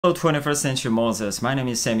Hello 21st Century Moses, my name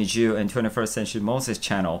is Sammy Ju and 21st Century Moses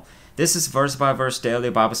channel. This is verse by verse daily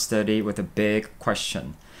Bible study with a big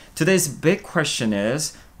question. Today's big question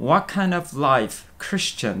is, what kind of life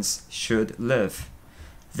Christians should live?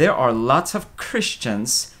 There are lots of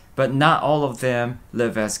Christians, but not all of them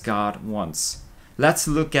live as God wants. Let's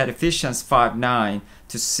look at Ephesians 5:9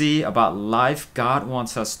 to see about life God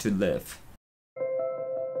wants us to live.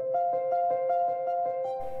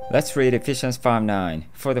 Let's read Ephesians 5:9.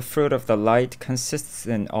 For the fruit of the light consists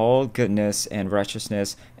in all goodness and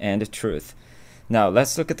righteousness and truth. Now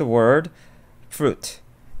let's look at the word fruit.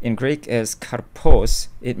 In Greek is karpos.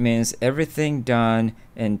 It means everything done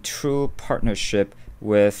in true partnership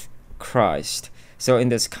with Christ. So in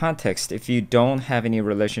this context, if you don't have any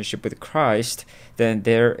relationship with Christ, then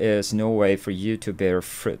there is no way for you to bear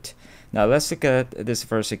fruit. Now let's look at this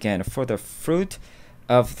verse again. For the fruit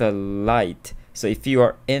of the light. So if you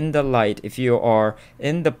are in the light, if you are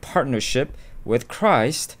in the partnership with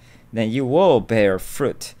Christ, then you will bear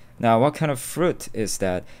fruit. Now, what kind of fruit is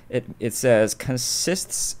that? It says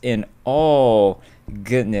consists in all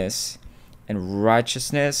goodness and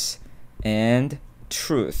righteousness and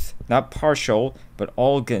truth. Not partial, but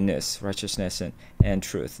all goodness, righteousness, and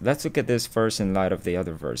truth. Let's look at this verse in light of the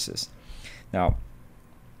other verses. Now,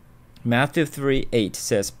 Matthew 3:8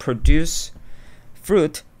 says, produce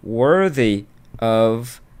fruit worthy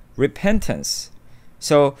of repentance.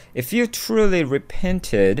 So if you truly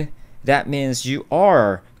repented, that means you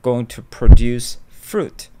are going to produce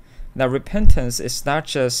fruit. Now repentance is not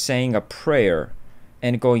just saying a prayer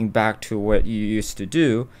and going back to what you used to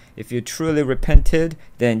do. If you truly repented,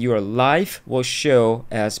 then your life will show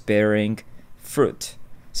as bearing fruit.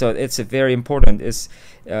 So it's very important.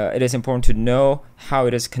 It is important to know how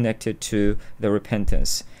it is connected to the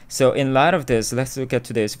repentance. So in light of this, let's look at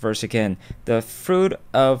today's verse again. The fruit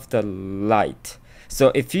of the light.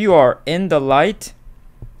 So if you are in the light,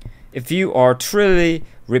 if you are truly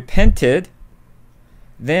repented,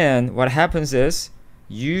 then what happens is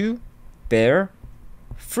you bear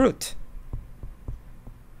fruit.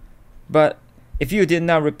 But if you did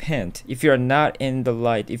not repent, if you are not in the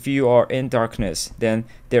light, if you are in darkness, then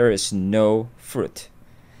there is no fruit.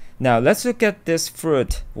 Now let's look at this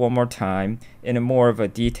fruit one more time in a more of a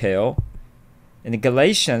detail. In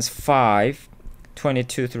Galatians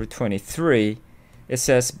 5:22 through 23, it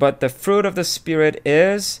says, but the fruit of the Spirit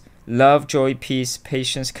is love, joy, peace,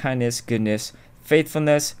 patience, kindness, goodness,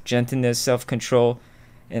 faithfulness, gentleness, self-control,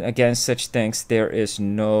 and against such things there is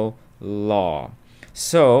no law.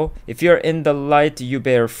 So if you're in the light, you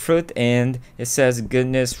bear fruit, and it says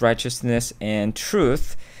goodness, righteousness, and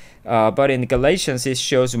truth. But in Galatians, it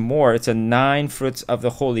shows more. It's 9 fruits of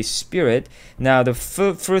the Holy Spirit. Now, the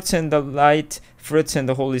fruits in the light, fruits in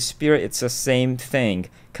the Holy Spirit, it's the same thing,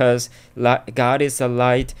 because God is the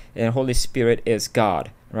light and Holy Spirit is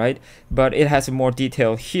God, right? But it has more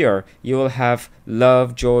detail here. You will have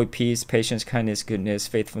love, joy, peace, patience, kindness, goodness,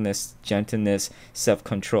 faithfulness, gentleness,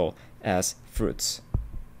 self-control as fruits.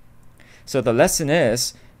 So the lesson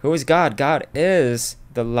is, who is God? God is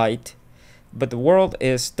the light. But the world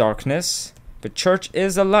is darkness, but church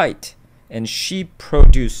is a light, and she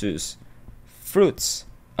produces fruits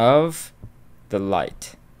of the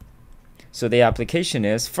light. So the application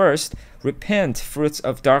is, first, repent, fruits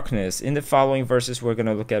of darkness. In the following verses, we're going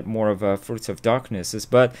to look at more of fruits of darknesses.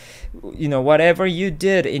 But, whatever you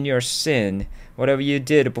did in your sin, whatever you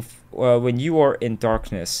did when you are in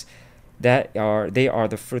darkness, they are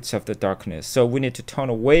the fruits of the darkness. So we need to turn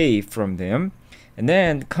away from them. And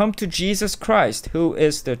then come to Jesus Christ, who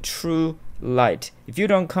is the true light. If you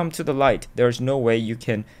don't come to the light, there's no way you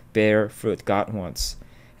can bear fruit God wants.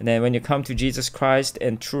 And then when you come to Jesus Christ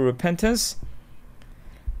in true repentance,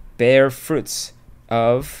 bear fruits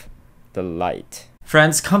of the light.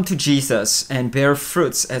 Friends, come to Jesus and bear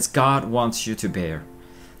fruits as God wants you to bear.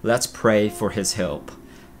 Let's pray for His help.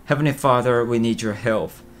 Heavenly Father, we need your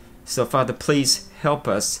help. So Father, please help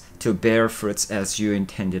us to bear fruits as you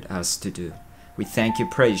intended us to do. We thank you,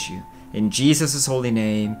 praise you. In Jesus' holy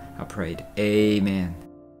name, I prayed. Amen.